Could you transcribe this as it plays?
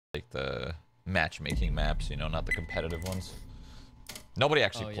like the matchmaking maps, you know, not the competitive ones. Nobody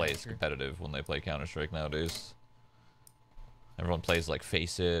actually plays competitive when they play Counter-Strike nowadays. Everyone plays like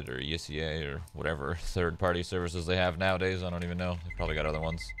Faceit or ESEA or whatever third-party services they have nowadays. I don't even know. They probably got other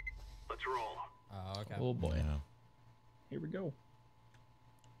ones. Let's roll. Oh, okay. Oh boy. Yeah. Here we go.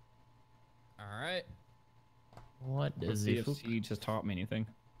 All right. What does CFC just taught me anything?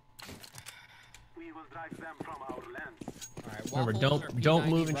 We will drive them from our land. All right. Remember, don't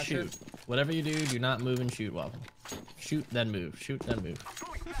move and shoot. Whatever you do not move and shoot, Waffle. Shoot then move. Shoot then move.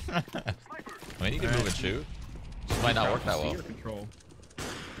 I mean, you can move and shoot. Just might not work that well. Control.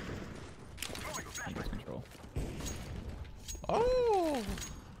 Control. Oh!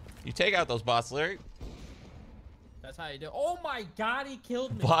 You take out those bots, Larry. That's how you do. Oh my God, he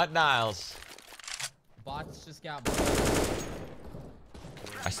killed me. Bot Niles. Bots just got.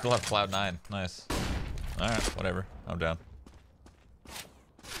 I still have Cloud9. Nice. All right, whatever. I'm down.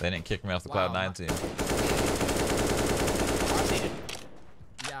 They didn't kick me off the Cloud9 team.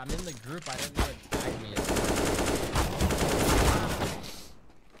 Yeah, I'm in the group. I didn't know it tagged me.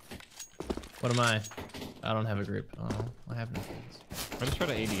 What am I? I don't have a group. Oh, I have no friends. I just tried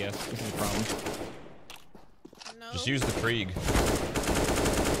to ADS. This is a problem. No. Just use the Krieg.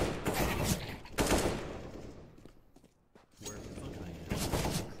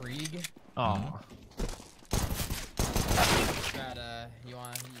 Krieg? Oh. You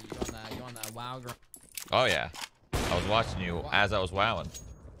on that WoW ground? Oh yeah. I was watching you as I was wowing.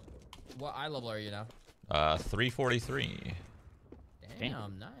 What eye level are you now? 343.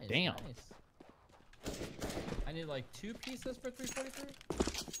 Damn, nice. Damn. Nice. I need like 2 pieces for 343.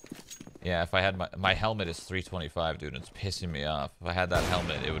 Yeah, if I had my helmet is 325, dude. It's pissing me off. If I had that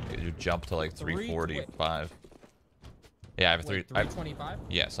helmet, it would jump to like 345. Yeah, I have a 325.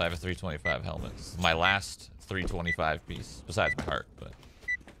 Yes, I have a 325 helmet. It's my last 325 piece, besides my heart. But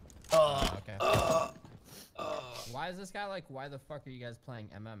Okay. Why is this guy like? Why the fuck are you guys playing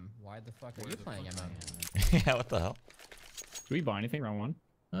MM? Why the fuck are you playing MM? yeah, what the hell? Do we buy anything round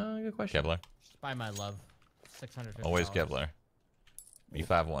 1? Good question. Kevlar. Just buy my love. $650. Always Kevlar.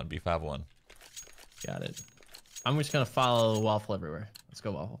 B51. B51. Got it. I'm just gonna follow Waffle everywhere. Let's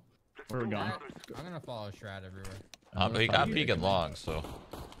go, Waffle. Where are we going? I'm gonna follow Shroud everywhere. I'm peeking long, so.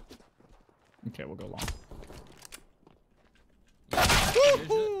 Okay, we'll go long.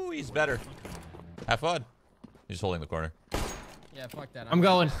 Woo-hoo, he's better. Have fun. He's holding the corner. Yeah, fuck that. I'm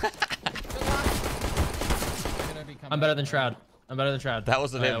going. I'm better than Shroud. I'm better than Shroud. That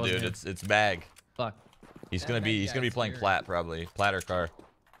wasn't him, dude. It's Mag. Fuck. He's gonna be playing plat probably. Plat or car.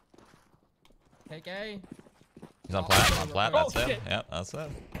 Take A. He's on plat. On plat. That's him. Yep, that's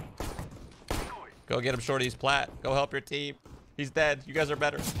him. Go get him, shorty. He's plat. Go help your team. He's dead. You guys are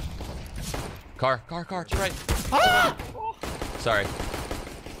better. Car. To your right. Ah! Sorry.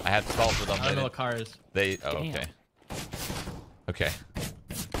 I had to stall for them. I don't know what car is. Oh, okay. Okay.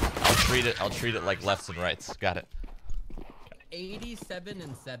 I'll treat it like lefts and rights. Got it. 87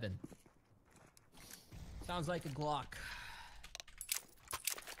 and 7. Sounds like a Glock.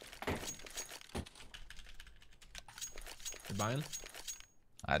 You're buying?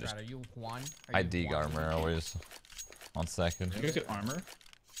 I just. Are you Juan? I dig armor always. On second. You guys get armor?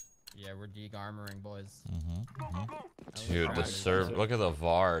 Yeah, we're armoring, boys. Dude, the server. Look at the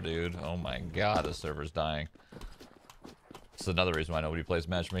VAR, dude. Oh my god, the server's dying. It's another reason why nobody plays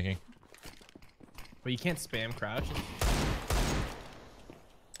matchmaking. But you can't spam crouch.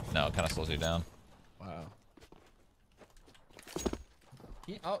 No, it kind of slows you down. Wow.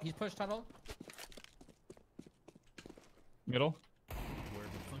 He's pushed tunnel. Middle. Where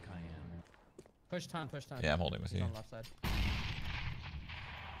the fuck I am? Push ton. Yeah, I'm holding with you. On left side.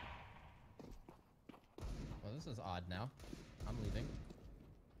 Well, this is odd now. I'm leaving.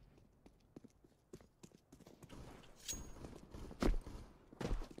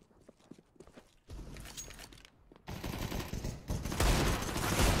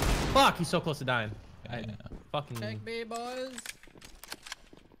 Fuck, he's so close to dying. Yeah. Fucking. Take me, boys.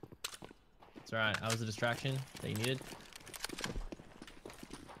 It's alright. I was a distraction that you needed.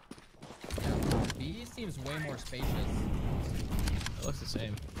 Yeah, B seems way more spacious. It looks the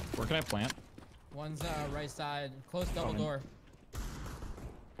same. Where can I plant? One's right side, close double door.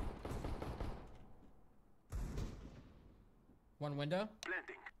 One window.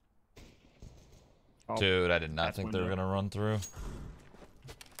 Dude, I did not think they were gonna run through.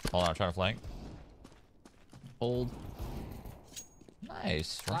 Hold on, I'm trying to flank. Hold.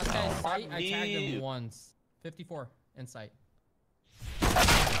 Nice. Last guy in sight, I tagged him once. 54 in sight.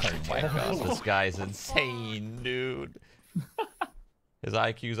 Oh my gosh, this guy's insane, dude. His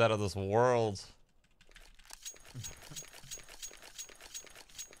IQ's out of this world.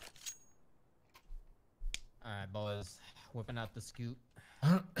 Alright, boys. Whipping out the scoot.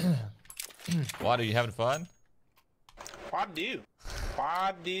 What, are you having fun? What do?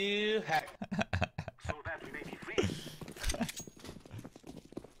 What do? Heck. So that we may be free.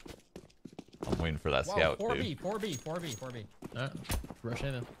 I'm waiting for that Whoa, scout, 4B, dude. 4B, 4B, 4B. Rush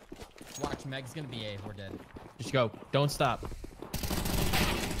in. Watch, Meg's gonna be A. We're dead. Just go. Don't stop.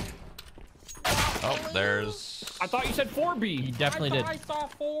 Oh, there's... I thought you said 4B. You definitely did. I saw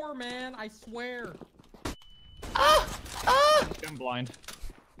 4, man. I swear. I'm blind.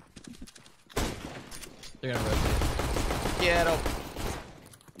 They're gonna rotate. Get him.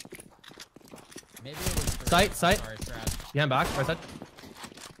 Maybe it was 3. Sight, sight. Sorry, Shroud. Behind back. Right side.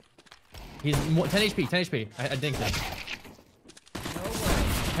 He's 10 HP. 10 HP. I dinked him. No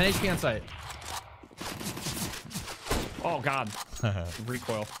way. 10 HP on sight. Oh god.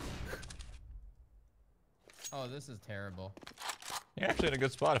 Recoil. Oh, this is terrible. You're actually in a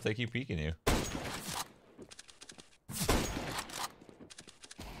good spot if they keep peeking you.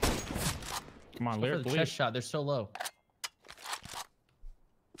 Come on, For Lyric, the believe. chest shot. They're so low.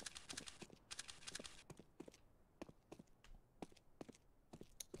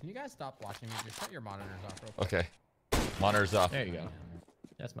 Can you guys stop watching me? Just shut your monitors off real quick. Okay. Monitors off. There you go.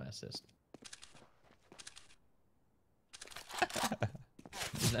 That's my assist.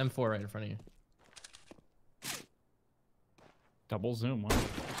 There's an M4 right in front of you. Double zoom. Huh?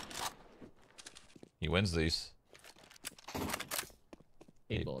 He wins these.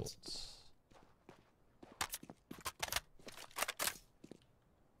 8 bullets.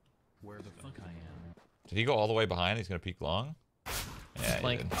 Where the fuck I am? Did he go all the way behind? He's gonna peek long? Yeah, he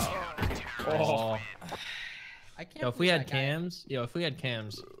Flank. did. Oh. I can't Yo, if we believe had that guy- cams,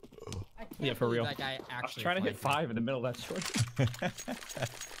 I can't Yeah, for believe real. That guy I was actually trying to hit flanked me. 5 in the middle of that short.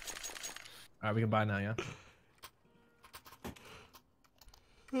 all right, we can buy now, yeah.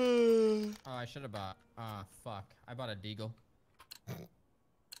 Oh, I should have bought. Ah, fuck. I bought a deagle.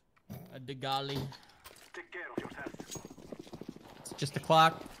 A degali. Take care of yourself. It's just a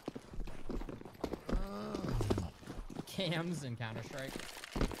clock. Cams and Counter Strike.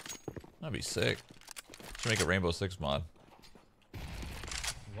 That'd be sick. Should make a Rainbow Six mod.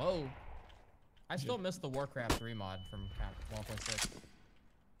 Whoa. I still miss the Warcraft 3 mod from 1.6.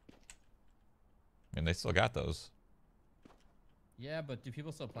 I mean, they still got those. Yeah, but do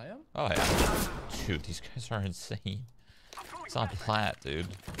people still play them? Oh, yeah. Dude, these guys are insane. It's on plat, dude.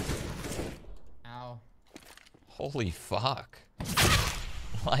 Ow. Holy fuck.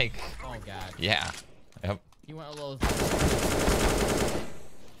 Like, Oh god. yeah. Yep. He went a little.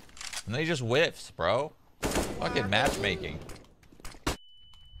 And they just whiffs, bro. Fucking matchmaking.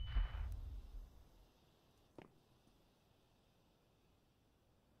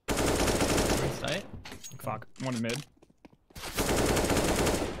 Sight. Fuck. One in mid.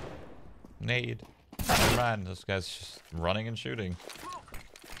 Nade. Never mind. This guy's just running and shooting.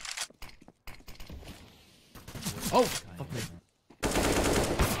 Oh, fuck me.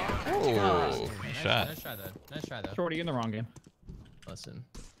 Ooh, Nice, shot. nice try though. Nice try though. Shorty in the wrong game. Listen.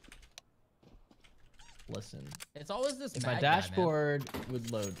 It's always this. If my mad guy, man. dashboard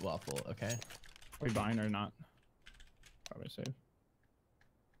would load waffle, okay? Are we buying or not? Probably save.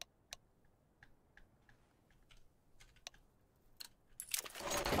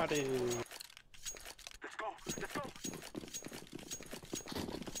 How do? Let's go. Let's go.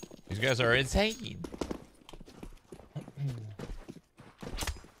 These guys are insane.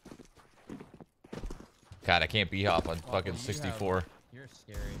 God, I can't B-hop on Waffle, fucking you 64. You're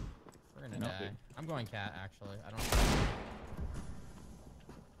scary. We're gonna No, die. dude. I'm going cat actually. I don't.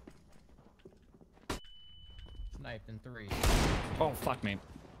 Sniped in 3. Oh, fuck me.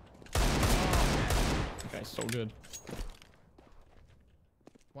 That guy's so good.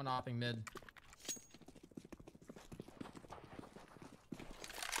 One hopping mid.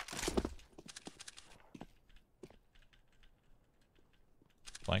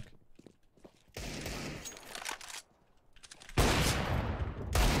 Flank.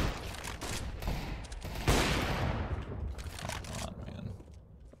 Come on, man.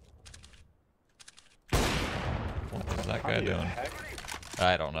 What is that guy doing? Heck?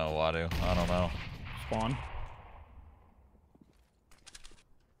 I don't know, Wadu. I don't know. Spawn.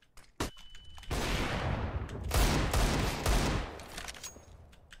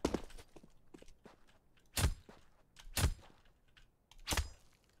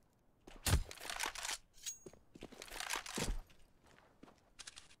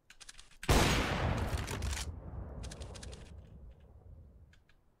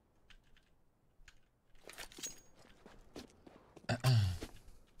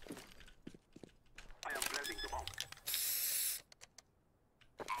 I am ready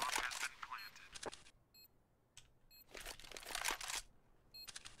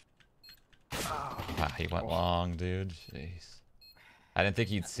He went long, dude. Jeez. I didn't think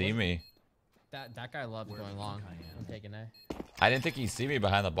he'd see me. That guy loves going long. I'm taking A. I didn't think he'd see me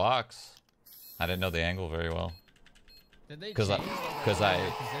behind the box. I didn't know the angle very well. Did they Because change I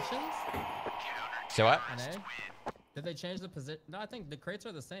positions? Say what? On A? Did they change the position? No, I think the crates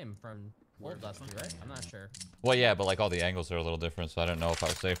are the same from old Dusty, right? I'm not sure. Well, yeah, but like all the angles are a little different, so I didn't know if I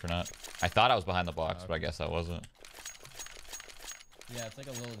was safe or not. I thought I was behind the box, but I guess I wasn't. Yeah, it's like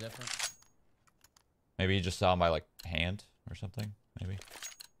a little different. Maybe you just saw my like hand or something. Maybe.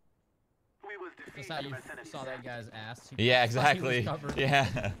 That's how you saw that guy's ass. Yeah, exactly.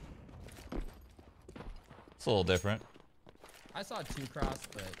 Yeah. It's a little different. I saw 2 cross,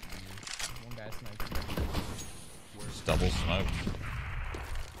 but one guy sniped. Just double smoked.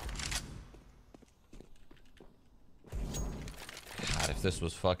 God, if this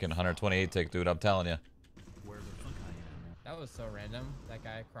was fucking 128 tick, dude, I'm telling you. Where the fuck I am? That was so random. That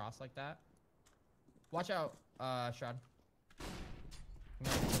guy crossed like that. Watch out, Shroud.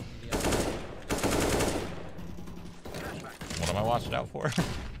 What am I watching out for?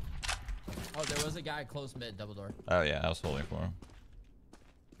 Oh, there was a guy close mid, double door. Oh yeah, I was holding for him.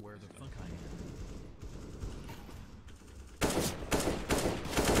 Where the fuck I am?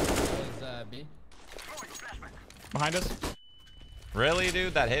 That was B. Behind us. Really,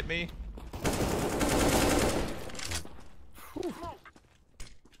 dude? That hit me?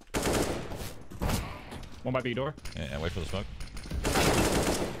 One by B door. Yeah, wait for the smoke.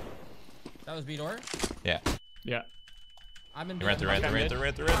 That was B door. Yeah. Yeah. I'm in. He ran through.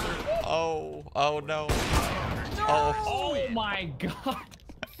 Oh, oh no. Oh. Oh my god.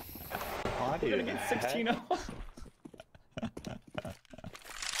 Why do We're you gonna get 16-0.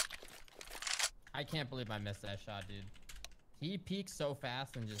 I can't believe I missed that shot, dude. He peeked so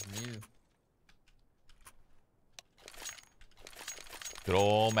fast and just knew. Good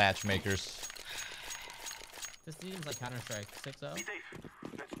old matchmakers. This seems like Counter-Strike 6-0. Be safe.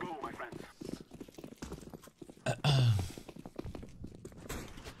 Let's go, my friends.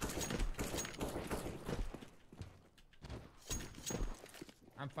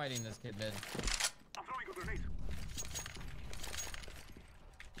 I'm fighting this kid mid. I'm throwing a grenade.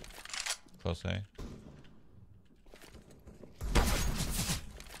 Close A.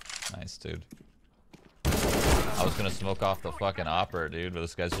 Nice, dude. I was gonna smoke off the fucking opera, dude, but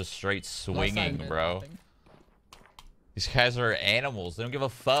this guy's just straight swinging, Mid, bro. nothing. These guys are animals. They don't give a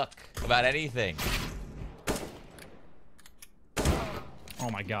fuck about anything. Oh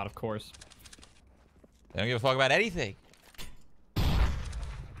my god, of course. They don't give a fuck about anything.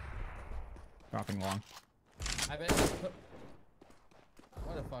 Dropping long. I bet.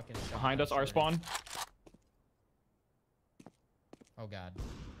 What a fucking shot. Behind us, our spawn. Oh god.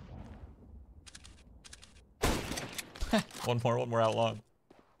 One more out long.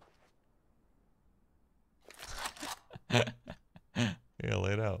 Yeah,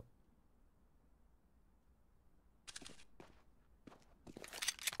 lay it out.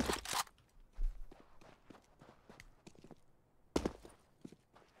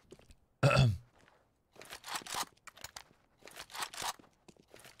 I'm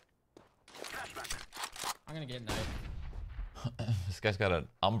gonna get knife. This guy's got an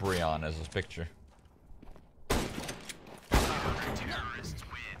Umbreon as his picture.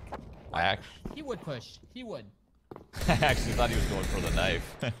 He would push. He would. I actually thought he was going for the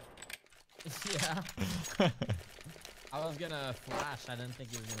knife. Yeah. I was gonna flash. I didn't think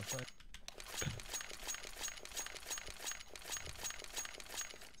he was gonna push.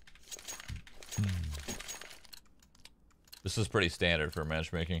 This is pretty standard for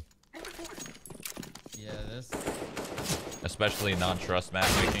matchmaking. Yeah, this. Especially non-trust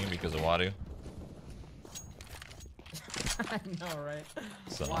matchmaking because of Wadu. I know, right?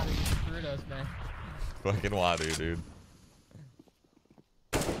 So. Wadu, you screwed us, man. Fucking Wadu, dude.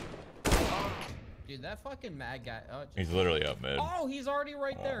 Dude, that fucking mad guy. Oh, He's literally up mid. oh, he's already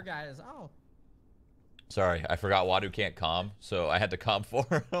right there, guys. Oh. Sorry, I forgot Wadu can't calm, so I had to calm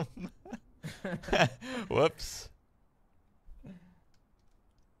for him. Whoops.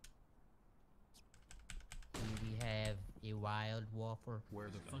 We have a wild waffle. Where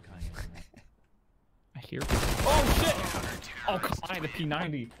the fuck I am? I hear. Oh shit! Oh come on, the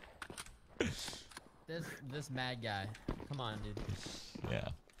P90. This mad guy. Come on, dude. Yeah.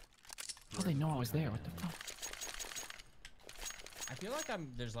 How they know I was there? What the fuck? I feel like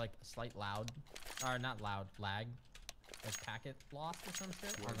there's like a slight lag, like packet loss or some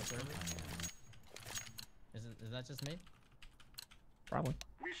shit on the server. Is that just me? Probably.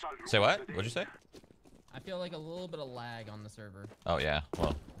 We shall Say rule what? the day. What'd you say? I feel like a little bit of lag on the server. Oh yeah.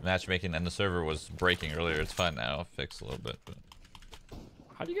 Well, matchmaking and the server was breaking earlier. It's fine now. Fixed a little bit, but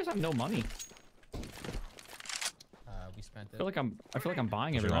How do you guys have no money? spent it. I feel like I'm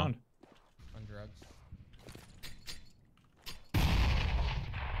buying every What's wrong? round. On drugs.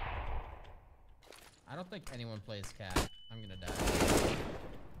 I don't think anyone plays cat. I'm gonna die.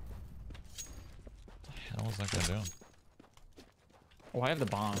 What the hell was that guy doing? Oh, I have the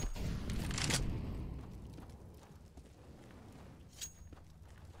bomb.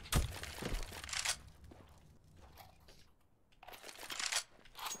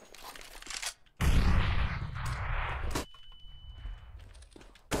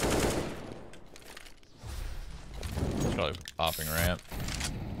 He's probably popping ramp.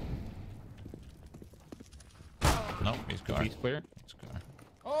 Nope, he's car. He's clear. He's car.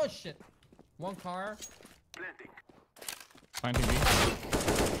 Oh shit! One car. Planting B.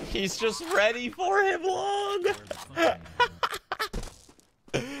 He's just ready for him, long. Where the fuck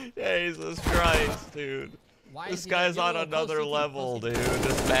I am. Jesus Christ, dude. Why This is he guy's not on yellow? another Close CT, level, close dude. CT.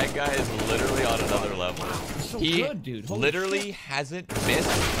 This bad guy is literally on another level. So He good, dude. Holy literally shit. hasn't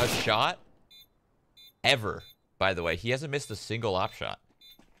missed a shot ever. By the way, he hasn't missed a single op shot.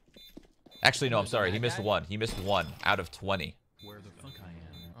 Actually, no, I'm sorry. He That missed guy? one. He missed one out of 20. Where the fuck I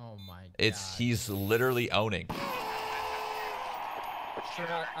am. Oh my god. He's literally owning.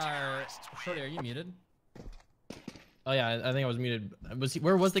 Shorty, are you muted? Oh yeah, I think I was muted.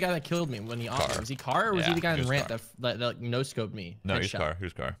 Where was the guy that killed me when he Car. Was he car or was he Yeah, the guy he in was rant car. that no scoped me? No, he's Headshot. car.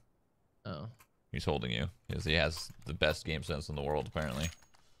 Who's car? Oh. He's holding you because he has the best game sense in the world, apparently.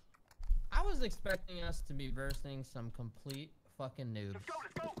 I was expecting us to be versing some complete fucking noobs.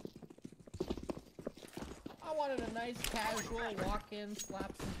 I wanted a nice casual walk in,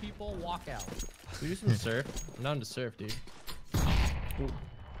 slap some people, walk out. We do some surf. I'm down to surf, dude.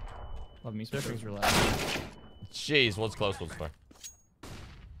 Love me Surfing's surfing. relaxed. Jeez, what's close? What's far?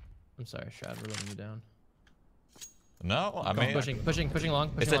 I'm sorry, Shad, we're letting you down. No, I Go on, mean, pushing long. it's Pushing a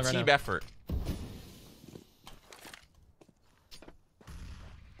long right team now. effort.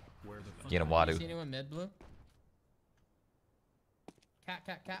 Where the fuck Get him, You Wadu. see anyone mid blue?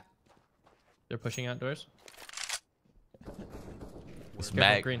 Cat. They're pushing outdoors. This Careful,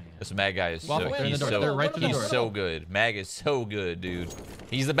 mag, green. this mag guy is Waffle, so, they're in the he's door. so, They're right to the he's door. so good. Mag is so good, dude.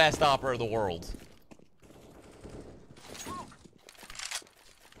 He's the best opera of the world.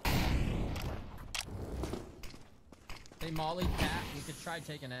 They molly cat. You could try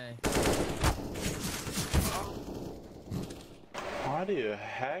taking A. How do you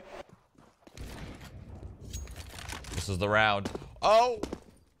hack? This is the round. Oh!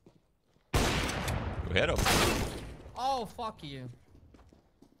 You hit him. Oh fuck you.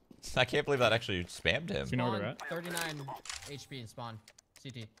 I can't believe that actually spammed him. You know where they're Spawn, at? 39 HP in spawn.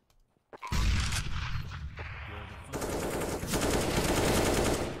 CT.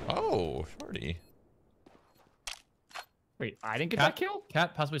 Oh, shorty. Wait, I didn't get Cat that kill?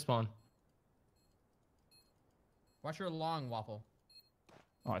 Cat possibly spawn. Watch your long waffle.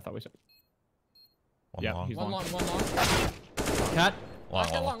 Oh, I thought we said. One Yeah, long. he's One long. long. Cat. Long,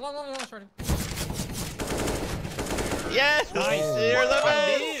 Okay, long. long, shorty. Yes! You're the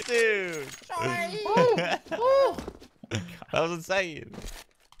best, dude! That was insane.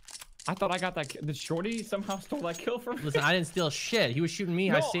 I thought I got that. The shorty somehow stole that kill from me. Listen, I didn't steal shit. He was shooting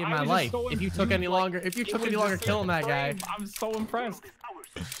me. I No, saved I my was just life. so If you took any longer, if you took any longer killing that guy, I'm so impressed.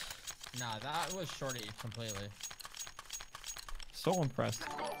 Nah, that was shorty completely. So impressed.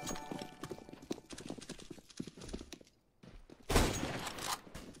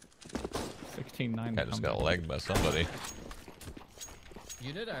 $16-9. I just got legged by somebody.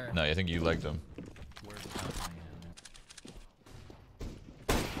 You did or? No, I think you legged him. Where the fuck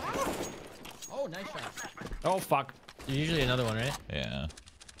I am. Oh, nice shot. Oh fuck. there's usually another one, right? Yeah.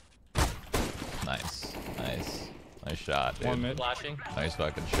 Nice. Nice. Nice shot, dude. 1 mid. Flashing. Nice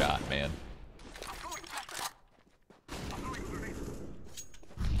fucking shot, man.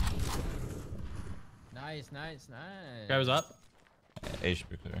 Nice. Guy was up. A should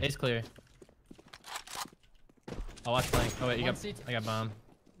be clear. Ace clear. I'll watch flank. Oh wait, you One got. CT. I got bomb.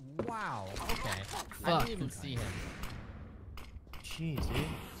 Wow. Okay. I Fuck. didn't even see him. Jeez, dude.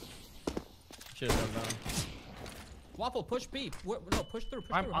 Should have done bomb. Waffle, push B. No, push through.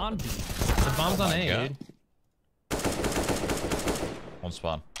 Push I'm through. on B. The bomb's on my A, God. dude. One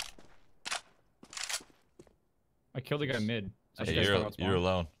spawn. I killed the guy mid. So Hey, you guys you're, thought about spawn. you're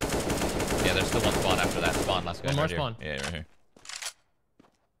alone. Yeah, there's still one spawn after that spawn. Last guy. One more right here. spawn. Yeah, right here.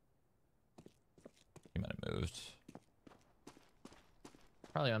 He might have moved.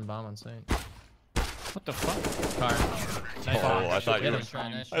 Probably on bomb on site. What the fuck? Car. Nice. Oh, I thought you were. Nice try,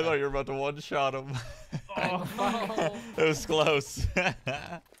 nice I thought try. you were about to one-shot him. Oh fuck. Oh. It was close.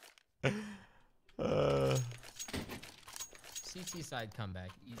 CT side comeback.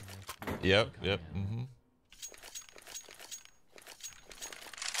 Easy. Yep. Mm-hmm.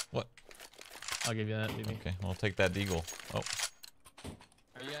 I'll give you that, BB. Okay, we'll take that deagle. Oh,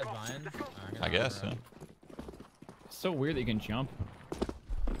 Are you guys buying? I guess. Yeah. It's so weird that you can jump.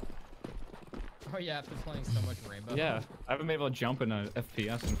 Oh yeah, after playing so much Rainbow. Yeah, I haven't been able to jump in a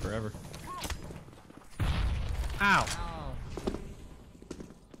FPS in forever. Ow. Ow.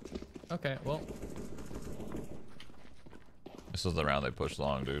 Okay, well. This is the round they pushed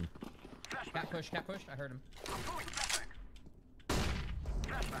long, dude. Cat push, I heard him.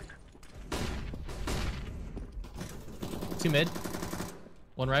 2 mid.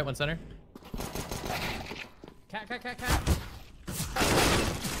 1 right, 1 center. Cat.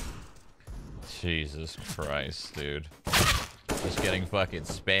 Jesus Christ, dude. Just getting fucking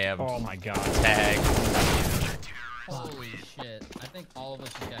spammed. Oh my god. Tagged. Holy shit. I think all of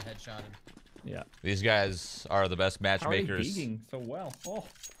us just got headshotted. Yeah. These guys are the best How are they matchmakers beating so well? Oh.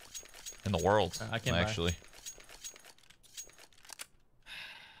 in the world, I can't buy. actually.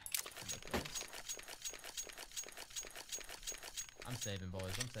 I'm saving,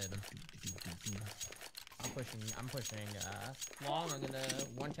 boys. I'm saving. I'm pushing long. I'm gonna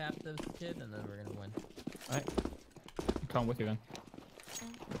one tap this kid and then we're gonna win. Alright. I'm coming with you then.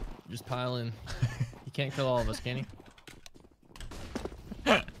 Just pile in. He can't kill all of us, can he?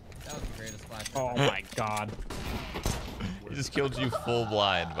 That was the greatest flash. Oh my god. He just killed you full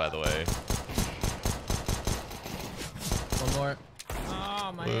blind, by the way. 1 more.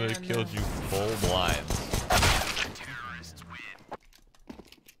 Oh my Literally hand. killed you full blind.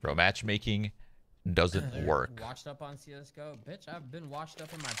 Bro, matchmaking doesn't work. Washed up on CSGO, bitch. I've been washed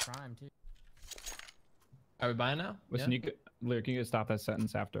up in my prime too. Are we buying now? Listen, Yeah? you could, Lyric, you could stop that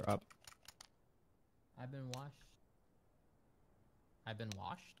sentence after up. I've been washed. I've been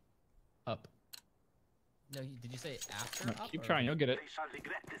washed. Up. No, did you say after No, up? keep or- trying, you'll get it. They shall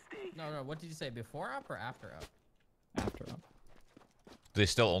regret this day. No. What did you say? Before up or after up? After up. They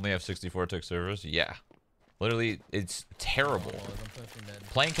still only have 64 tick servers? Yeah. Literally, it's terrible. Oh, I'm pushing mid.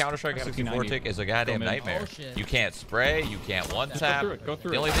 Playing Counter-Strike at 64 tick is a goddamn mid. nightmare. Oh, shit. You can't spray, you can't one-tap. Go through it, go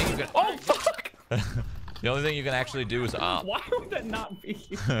through The it. only thing you can... Oh, fuck! The only thing you can actually do is op. Why would that not be?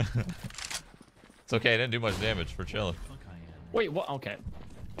 It's okay, it didn't do much damage for chilling. Fuck I am. Wait, what? Okay.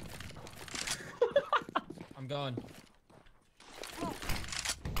 I'm going.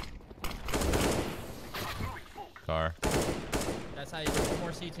 Car. That's how you do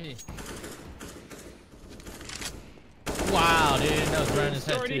more CT. Wow, dude. That was right on his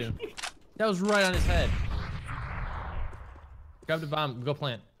head, too. That was right on his head. Grab the bomb. Go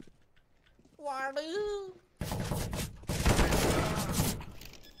plant.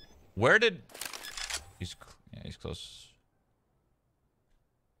 Where did... Yeah, he's close.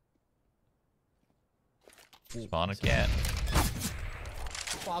 Spawn a cat.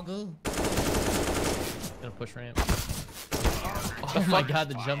 Foggle. Gonna push ramp. Oh my god,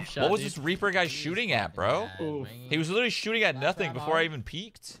 the jump shot. What was dude. this Reaper guy shooting at, bro? Oof. He was literally shooting at nothing before I even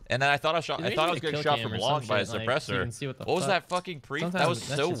peeked, and then I thought I Dude, thought I was maybe getting a shot kill from cam or long some by a shit, like, so you suppressor. can see what the What was fuck. that fucking pre? That Sometimes was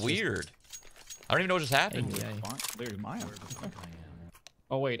that so shit's just- weird. I don't even know what just happened. Yeah. There's mine. Where the fuck I am.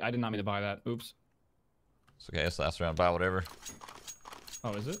 Oh, wait, I did not mean to buy that. Oops. It's okay. It's last round. Buy whatever.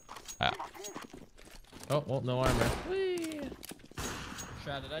 Oh, is it? Ah, Oh, well, no armor. Whee!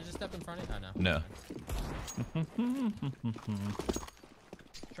 Shroud, did I just step in front of you? Oh, no. no.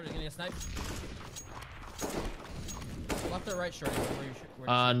 Shorty's gonna get sniped. Left or right, Shorty?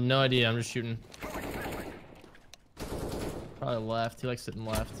 Where you No idea. I'm just shooting. Probably left. He likes sitting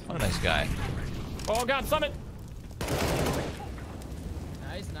left. What a nice guy. Oh, God, summit!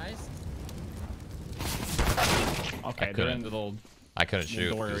 Nice. Okay, they're couldn't. in the little... I couldn't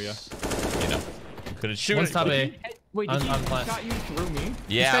shoot. door area. 'cause, You know, couldn't shoot. One's top A. Wait, On- did he on plant. shot you through me?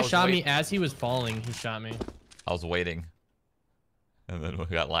 Yeah, This I guy was, shot me wait- as he was falling. He shot me. I was waiting, and then we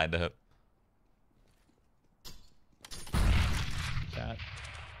got lined up. Cat.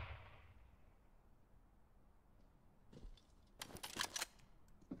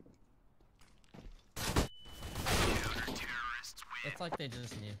 It's like they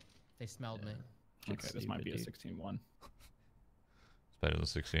just knew. They smelled me. Okay, this might be a 16-1. It's better than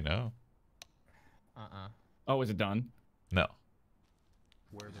 16-0. Oh, is it done? No.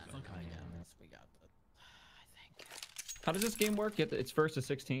 Where the fuck I am. Yes, we got the. I think. How does this game work? It's first to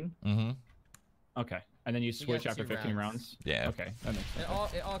 16? Mm-hmm. Okay, and then you switch got after 2 15 rounds. rounds? Yeah. Okay, that makes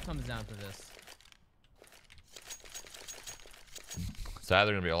sense. It all comes down to this. It's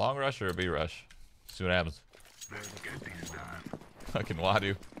either gonna be a long rush or a B rush. See what happens. Fucking Wadu. I think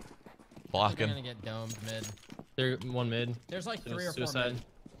they're Blocking. gonna get domed mid. They're one mid. There's like 3 or 4 Suicide. mid.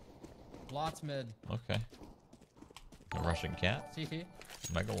 Lots mid. Okay. A Russian cat. CT.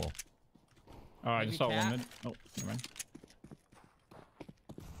 Mega wall. Oh, I Maybe just saw cat? one mid. Oh, never mind.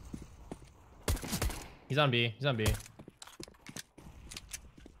 He's on B. He's on B.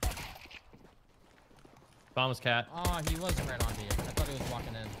 Bomb's cat. Oh, he wasn't right on B. I thought he was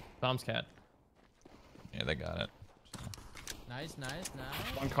walking in. Bomb's cat. Yeah, they got it. Nice.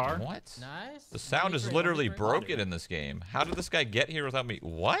 One car. What? Nice. The sound is 1v3, literally 1v3. broken in this game. How did this guy get here without me?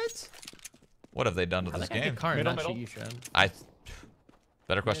 What? What have they done to How this did I get game? car and Middle, not middle. shoot you, Shroud?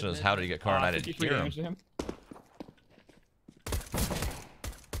 Better question is, how did he get car and I didn't 53 hear him? damage to him.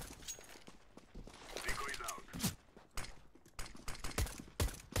 Decoys out.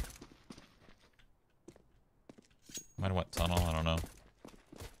 Might have went tunnel, I don't know.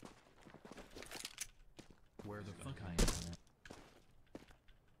 Where the fuck I am.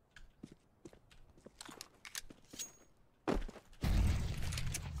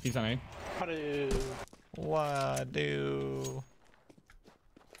 He's on A. Wadu.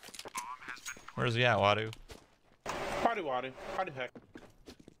 Where's he at, Wadu? Party water. Party heck.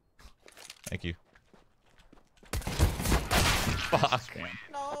 Thank you. Fuck. Damn.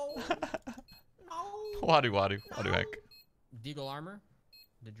 No. Wadu heck. Deagle armor.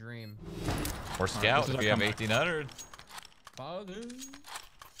 The dream. Or scout this is if our you have comeback. 1800. Foggy.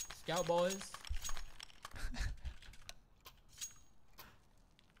 Scout boys.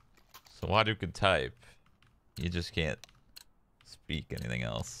 So Wadu can type. You just can't speak anything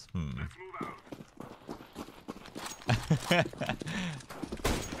else. Let's move out.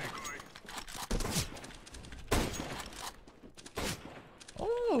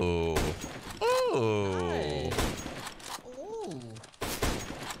 Oh. Oh. Nice. Ooh.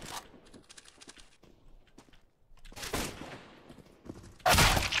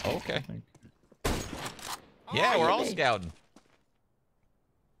 Okay. think. Yeah, we're all yay. scouting.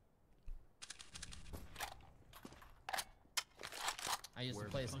 I used Where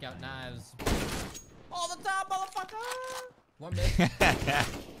to the play fuck scout I am. knives all the time, motherfucker. One mid.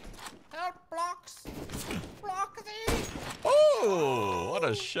 Help blocks. Block these. Oh, what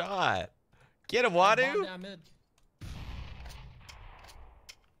a shot. Get him, Bomb Wadu. down mid.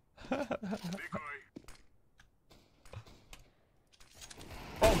 Decoy.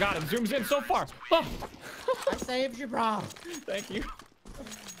 Oh god, it zooms in so far. Oh, I saved you, bro. thank you.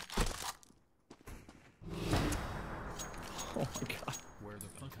 Oh my god. Where the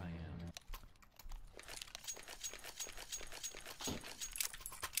fuck I am.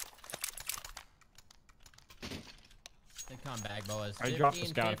 They come back, boys. I dropped the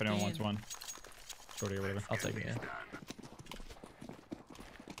 15, scout if anyone 15. wants one. Shorty or whatever. I'll take it. Yeah.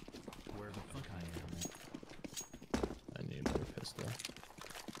 Where the fuck I am. I need another pistol.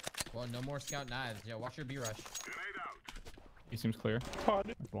 Well, no more scout knives. Yo, watch your B rush. Grenade out. He seems clear.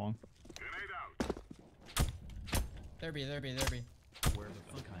 Party. That's long. Grenade out. There be. Where the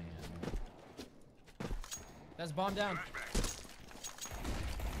fuck I am. That's bomb down.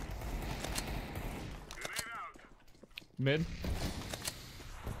 Grenade out. Mid.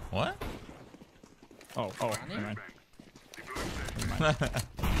 What? Oh, Ronnie? never mind. Deploy Never mind.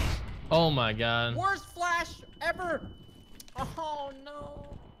 Oh my god. Worst flash ever. Oh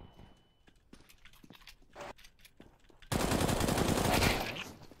no.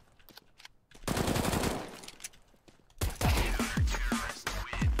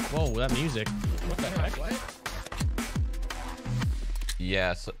 Whoa, that music. What the heck? What?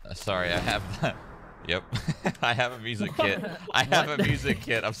 Yes. Sorry, I have that. Yep. I have a music kit. I have a music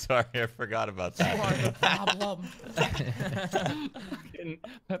kit. I'm sorry, I forgot about You are the that. problem. Fucking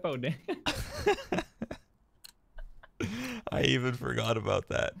Peppo Dan. I even forgot about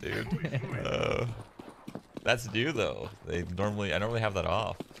that, dude. That's new though. I normally have that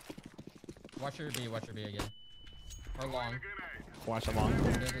off. Watch your B again. Or long. Watch along.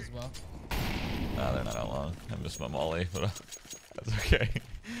 Mid as well. Nah, they're not out long. I missed my molly, but that's okay.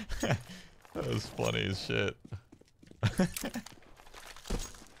 That was funny as shit.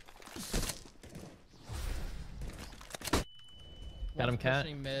 Got him, One's cat.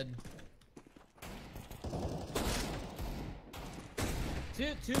 pushing mid.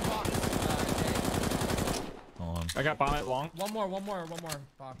 Two box. Hold on. I got bomb at long. One more box.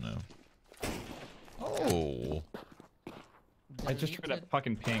 No. Oh. I just tried that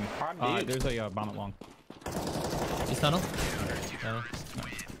fucking ping. Party. There's a bomb at long. He's tunnel. Tunnel.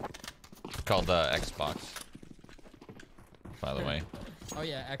 It's called Xbox. By the way. Oh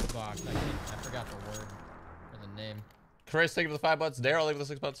yeah, Xbox. I forgot the word or the name. Chris, thank you for the 5 bucks. Dare, I'll leave the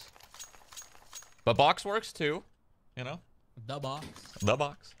 6 bucks. But box works too. You know? The box. The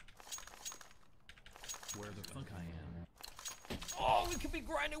box. Where the fuck I am. Oh, we could be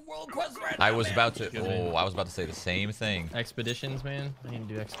grinding world quests right I was about to say the same thing. Expeditions, man. I need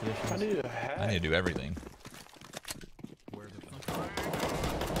to do expeditions. I need a hat. I need to do everything. Where the fuck I am.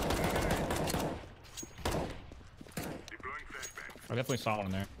 I definitely saw one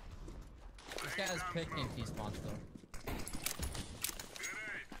in there. This guy has pick and key spawns though.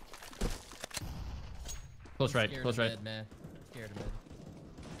 Close right, Scared close of right. Mid, man. Scared of mid.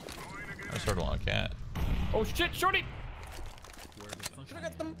 I sort of want a cat. Oh shit, shorty! Where the fuck Should've I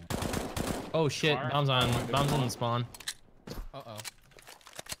got them. am. Oh shit, Alright. bombs in the spawn. Uh-oh.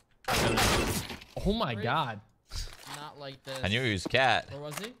 Oh my god. Not like this. I knew he was cat. Where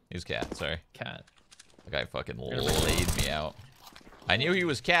was he? He was cat, sorry. Cat. The guy fucking laid me out. I knew he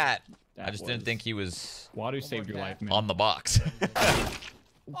was cat. I That just didn't was- think he was Wadu saved your cat. life, man. on the box.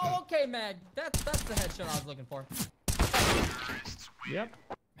 Oh, okay, Mag. That's the headshot I was looking for. Yep.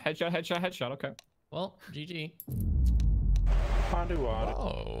 Headshot, headshot, headshot. Okay. Well, GG. Wadu wadu.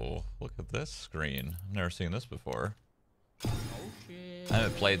 Oh, look at this screen. I've never seen this before. Oh shit. I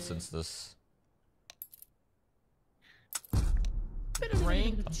haven't played since this.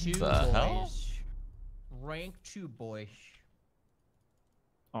 Rank 2 the hell? boys. Rank 2 boys.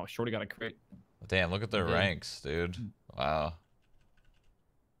 Oh, shorty got a crate. Damn, look at their Yeah. ranks, dude. Wow.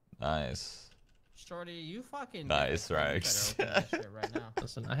 Nice. Shorty, you fucking Nice you better ranks. open that shit right now.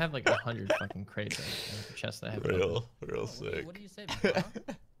 Listen, I have like 100 fucking crates in the chest that I have. Real Oh, sick. what do you say, bro?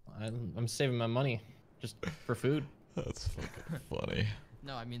 I'm saving my money just for food. That's fucking funny.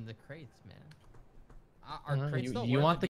 No, I mean the crates, man. I Our don't know, crates don't you work want like the